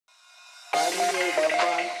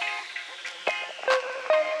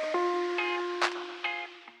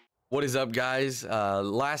What is up, guys?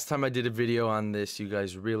 Last time I did a video on this, you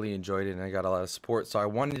guys really enjoyed it and I got a lot of support, so I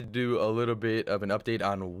wanted to do a little bit of an update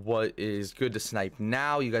on what is good to snipe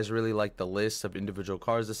now. You guys really like the list of individual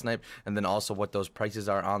cars to snipe, and then also what those prices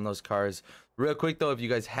are on those cars. Real quick though, if you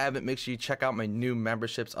guys haven't, make sure you check out my new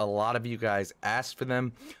memberships. A lot of you guys asked for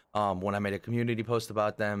them when I made a community post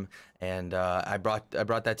about them, and I brought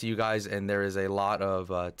that to you guys, and there is a lot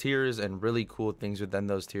of tiers and really cool things within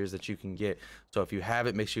those tiers that you can get. So if you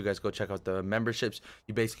haven't, make sure you guys go check out the memberships.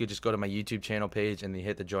 You basically just go to my YouTube channel page and then you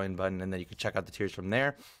hit the join button, and then you can check out the tiers from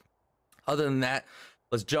there. Other than that,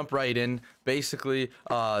 let's jump right in. Basically,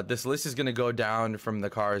 this list is going to go down from the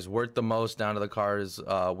cars worth the most down to the cars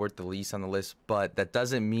worth the least on the list, but that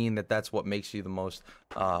doesn't mean that that's what makes you the most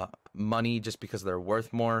money just because they're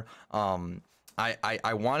worth more.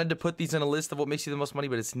 I wanted to put these in a list of what makes you the most money,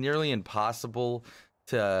 but it's nearly impossible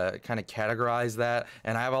to kind of categorize that,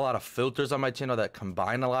 and I have a lot of filters on my channel that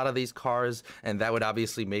combine a lot of these cars, and that would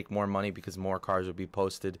obviously make more money because more cars would be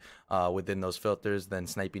posted within those filters than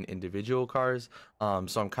sniping individual cars.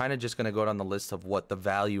 So I'm kind of just going to go down the list of what the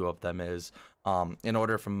value of them is in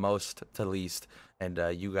order from most to least, and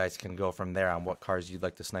you guys can go from there on what cars you'd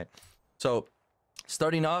like to snipe. So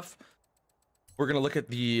starting off, we're going to look at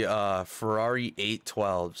the Ferrari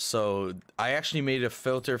 812. So I actually made a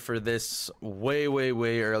filter for this way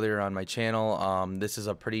earlier on my channel. This is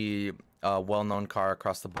a pretty well-known car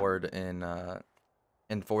across the board in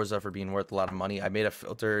Forza for being worth a lot of money. I made a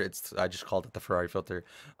filter. I just called it the Ferrari filter.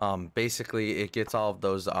 Basically, it gets all of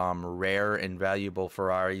those rare and valuable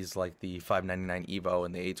Ferraris like the 599 Evo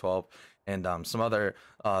and the 812, and some other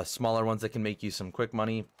smaller ones that can make you some quick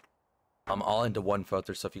money. All into one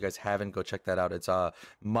filter. So if you guys haven't, go check that out. It's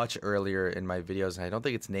much earlier in my videos, and I don't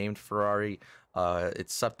think it's named Ferrari.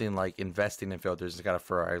 It's something like investing in filters. It's got a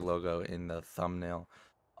Ferrari logo in the thumbnail.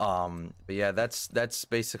 But yeah, that's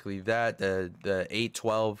basically that. The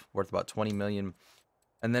 812 worth about 20 million,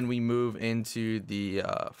 and then we move into the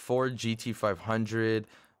Ford GT500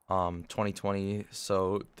 2020.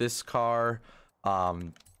 So this car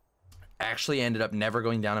actually ended up never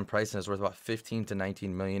going down in price, and it's worth about 15 to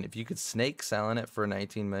 19 million. If you could snake selling it for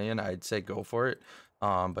 19 million, I'd say go for it,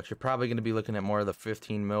 but you're probably going to be looking at more of the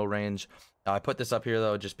 15 mil range. I put this up here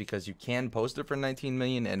though just because you can post it for 19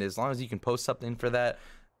 million, and as long as you can post something for that,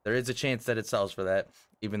 there is a chance that it sells for that,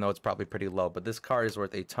 even though it's probably pretty low. But this car is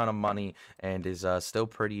worth a ton of money and is still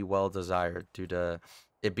pretty well desired due to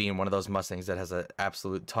it being one of those Mustangs that has an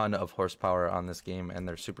absolute ton of horsepower on this game, and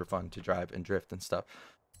they're super fun to drive and drift and stuff.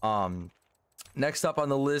 Next up on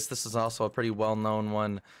the list, this is also a pretty well-known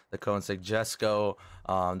one, the Koenigsegg Jesko.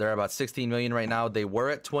 They're about 16 million right now. They were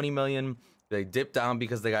at 20 million. They dipped down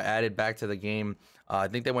because they got added back to the game. I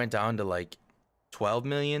think they went down to like 12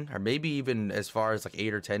 million, or maybe even as far as like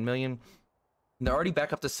 8 or 10 million. And they're already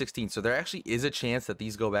back up to 16, so there actually is a chance that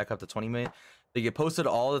these go back up to 20 million. They get posted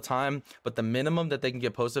all the time, but the minimum that they can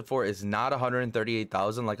get posted for is not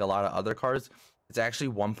 138,000 like a lot of other cars. It's actually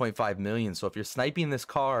 1.5 million. So if you're sniping this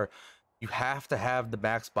car, you have to have the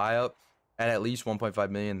max buyout at least 1.5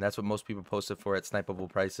 million. That's what most people post it for at snipeable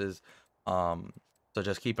prices. So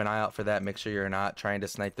just keep an eye out for that. Make sure you're not trying to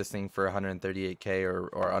snipe this thing for 138k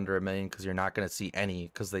or under a million, because you're not going to see any,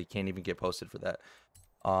 because they can't even get posted for that.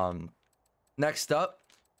 Next up,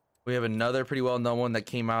 we have another pretty well-known one that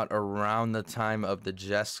came out around the time of the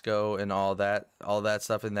Jesko and all that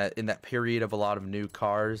stuff in that period of a lot of new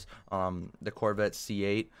cars. The Corvette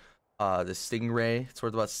C8, the Stingray. It's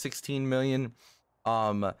worth about 16 million.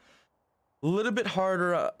 A little bit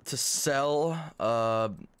harder to sell.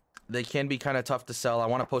 They can be kind of tough to sell. I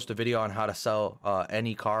want to post a video on how to sell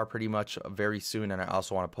any car pretty much very soon, and I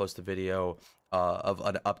also want to post a video of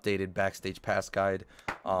an updated backstage pass guide.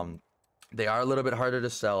 They are a little bit harder to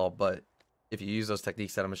sell, but if you use those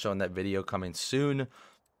techniques that I'm showing that video coming soon,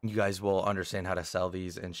 you guys will understand how to sell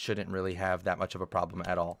these and shouldn't really have that much of a problem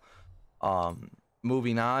at all.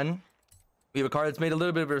 Moving on, we have a car that's made a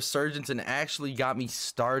little bit of a resurgence and actually got me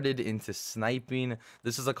started into sniping.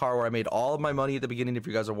 This is a car where I made all of my money at the beginning, if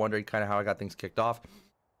you guys are wondering kind of how I got things kicked off.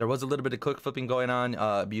 There was a little bit of click flipping going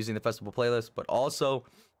on using the festival playlist, but also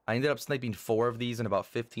I ended up sniping 4 of these in about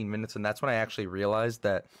 15 minutes, and that's when I actually realized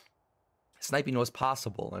that sniping was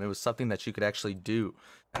possible and it was something that you could actually do.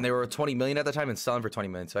 And they were 20 million at the time and selling for 20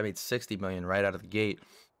 million, so I made 60 million right out of the gate,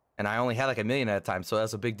 and I only had like $1 million at a time, so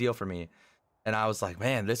that's a big deal for me. And I was like,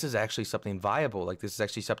 man, this is actually something viable. Like, this is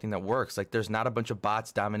actually something that works. Like, there's not a bunch of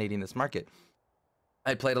bots dominating this market.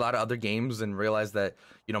 I played a lot of other games and realized that,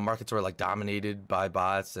 you know, markets were like dominated by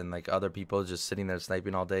bots and like other people just sitting there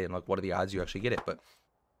sniping all day, and like, what are the odds you actually get it? But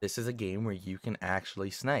this is a game where you can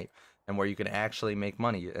actually snipe and where you can actually make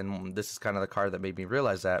money. And this is kind of the card that made me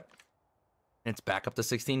realize that. It's back up to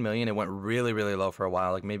 16 million. It went really, really low for a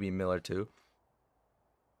while, like maybe a mil or two.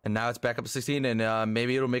 And now it's back up to 16, and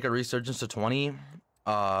maybe it'll make a resurgence to 20.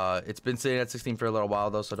 It's been sitting at 16 for a little while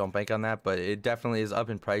though, so don't bank on that. But it definitely is up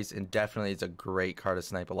in price, and definitely it's a great card to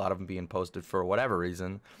snipe. A lot of them being posted for whatever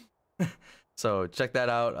reason. So check that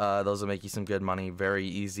out. Those will make you some good money. Very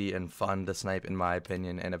easy and fun to snipe, in my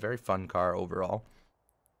opinion, and a very fun car overall.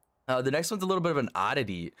 The next one's a little bit of an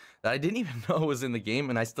oddity that I didn't even know was in the game,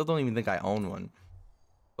 and I still don't even think I own one.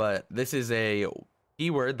 But this is a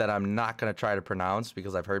keyword that I'm not going to try to pronounce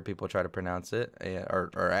because I've heard people try to pronounce it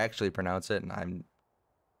or actually pronounce it, and I'm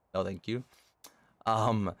no thank you.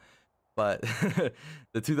 But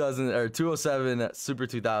the 2000 or 207 Super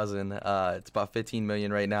 2000, it's about 15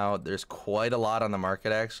 million right now. There's quite a lot on the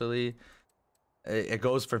market actually. It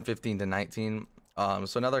goes from 15 to 19.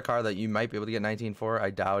 So another car that you might be able to get 19 for, I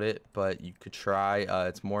doubt it, but you could try.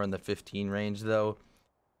 It's more in the 15 range though.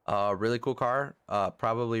 Really cool car,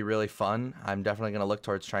 probably really fun. I'm definitely gonna look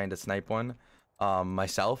towards trying to snipe one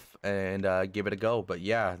myself and give it a go. But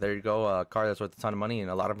yeah, there you go, a car that's worth a ton of money,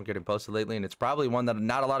 and a lot of them getting posted lately, and it's probably one that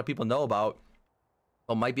not a lot of people know about,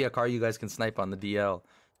 but might be a car you guys can snipe on the DL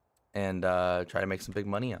and try to make some big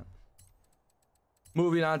money on.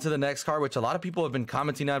 Moving on to the next car, which a lot of people have been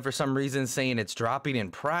commenting on for some reason, saying it's dropping in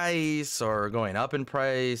price or going up in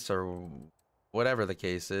price or whatever the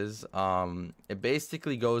case is. It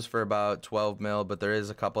basically goes for about 12 mil, but there is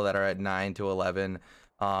a couple that are at 9 to 11.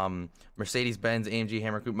 Mercedes-Benz AMG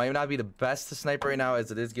Hammer Coupe might not be the best to snipe right now,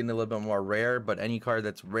 as it is getting a little bit more rare, but any car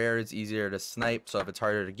that's rare, it's easier to snipe. So if it's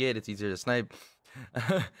harder to get, it's easier to snipe.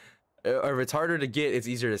 Or if it's harder to get, it's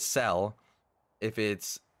easier to sell. If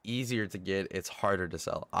it's easier to get, it's harder to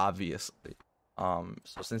sell, obviously. So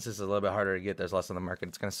since it's a little bit harder to get, there's less on the market,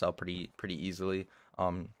 it's going to sell pretty easily.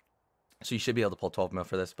 So you should be able to pull 12 mil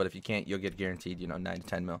for this, but if you can't, you'll get guaranteed, you know, 9 to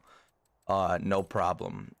 10 mil. No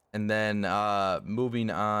problem. And then moving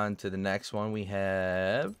on to the next one, we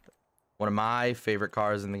have one of my favorite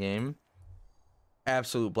cars in the game.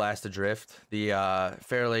 Absolute blast of drift. The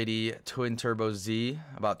Fairlady Twin Turbo Z,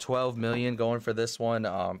 about 12 million going for this one.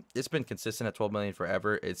 It's been consistent at 12 million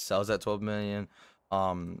forever. It sells at 12 million.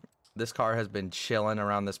 This car has been chilling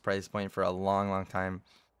around this price point for a long time.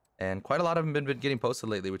 And quite a lot of them have been getting posted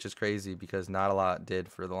lately, which is crazy because not a lot did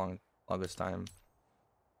for the longest time.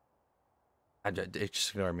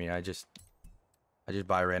 Just ignore me. I just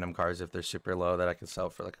buy random cars if they're super low that I can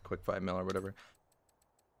sell for like a quick 5 mil or whatever.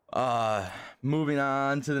 Moving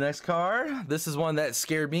on to the next car. This is one that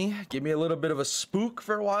scared me. Gave me a little bit of a spook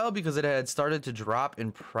for a while because it had started to drop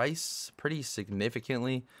in price pretty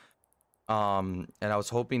significantly. And I was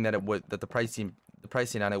hoping that the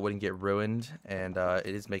pricing on it wouldn't get ruined, and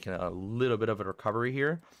it is making a little bit of a recovery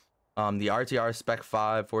here. The RTR Spec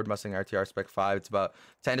 5, Ford Mustang RTR Spec 5, it's about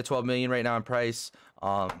 10 to 12 million right now in price.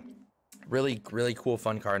 Really cool,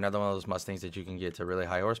 fun car. Another one of those Mustangs that you can get to really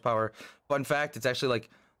high horsepower. Fun fact, it's actually like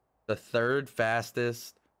the third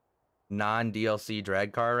fastest non-DLC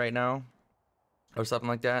drag car right now, or something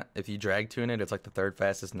like that. If you drag tune it, it's like the third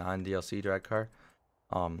fastest non-DLC drag car.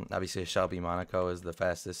 Obviously a Shelby Monaco is the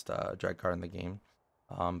fastest drag car in the game.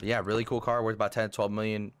 But yeah, really cool car, worth about 10 to 12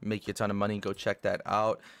 million, make you a ton of money. Go check that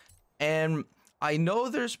out. And I know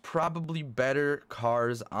there's probably better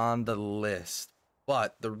cars on the list,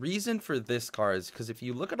 but the reason for this car is because if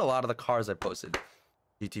you look at a lot of the cars I posted,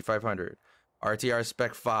 GT500, RTR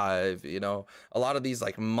Spec 5, you know, a lot of these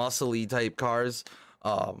like muscly type cars,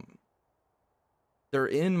 they're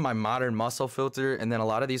in my modern muscle filter, and then a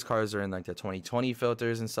lot of these cars are in like the 2020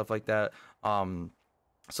 filters and stuff like that.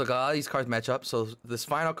 So a lot of these cars match up. So this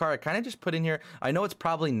final car I kind of just put in here. I know it's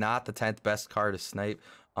probably not the 10th best car to snipe,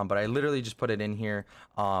 but I literally just put it in here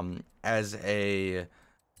as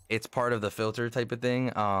it's part of the filter type of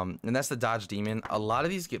thing. And that's the Dodge Demon. A lot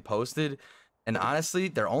of these get posted, and honestly,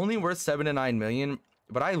 they're only worth 7 to 9 million.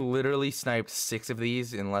 But I literally sniped 6 of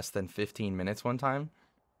these in less than 15 minutes one time,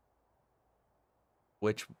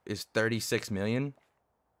 which is 36 million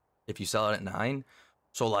if you sell it at 9.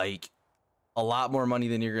 So like a lot more money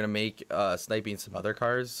than you're gonna make sniping some other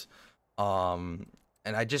cars. And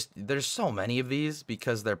there's so many of these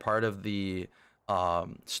because they're part of the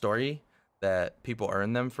story that people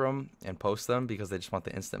earn them from and post them because they just want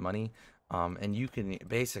the instant money. And you can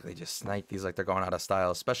basically just snipe these like they're going out of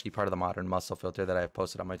style, especially part of the modern muscle filter that I've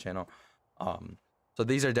posted on my channel. So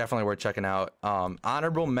these are definitely worth checking out.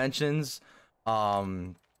 Honorable mentions,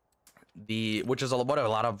 which is what a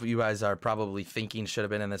lot of you guys are probably thinking should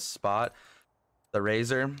have been in this spot. The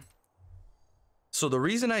Razor. So the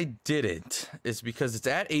reason I didn't is because it's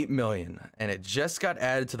at 8 million and it just got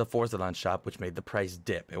added to the Forza shop, which made the price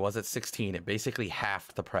dip. It was at 16. It basically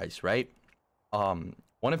halved the price, right? One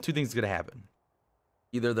of two things is gonna happen.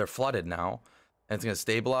 Either they're flooded now and it's gonna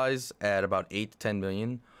stabilize at about 8 to 10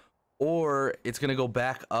 million, or it's gonna go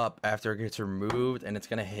back up after it gets removed and it's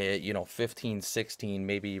gonna hit, you know, 15, 16,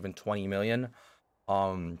 maybe even 20 million.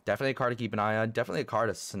 Definitely a car to keep an eye on. Definitely a car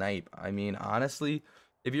to snipe. I mean, honestly,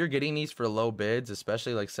 if you're getting these for low bids,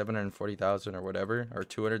 especially like 740,000 or whatever, or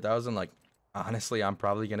 200,000, like honestly, I'm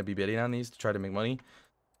probably gonna be bidding on these to try to make money.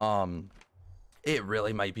 It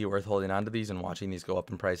really might be worth holding on to these and watching these go up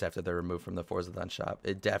in price after they're removed from the Forza shop.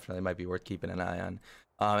 It definitely might be worth keeping an eye on.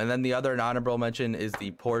 And then the other honorable mention is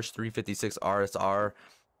the Porsche 356 RSR.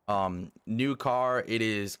 New car. It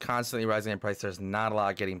is constantly rising in price. There's not a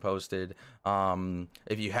lot getting posted.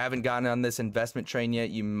 If you haven't gotten on this investment train yet,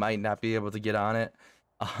 you might not be able to get on it.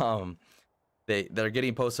 They're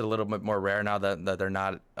getting posted a little bit more rare now that they're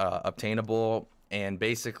not obtainable. And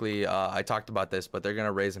basically, I talked about this, but they're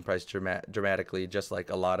gonna raise in price dramatically, just like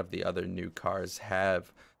a lot of the other new cars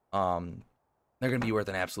have. They're gonna be worth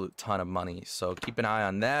an absolute ton of money. So keep an eye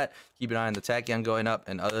on that. Keep an eye on the Tachyon going up.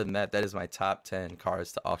 And other than that, that is my top 10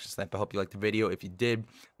 cars to auction snipe. I hope you liked the video. If you did,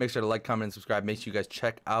 make sure to like, comment, and subscribe. Make sure you guys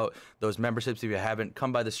check out those memberships if you haven't.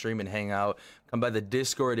 Come by the stream and hang out. Come by the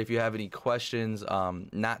Discord if you have any questions.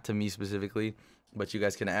 Not to me specifically, but you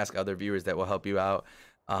guys can ask other viewers that will help you out.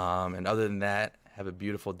 And other than that, have a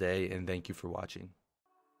beautiful day and thank you for watching.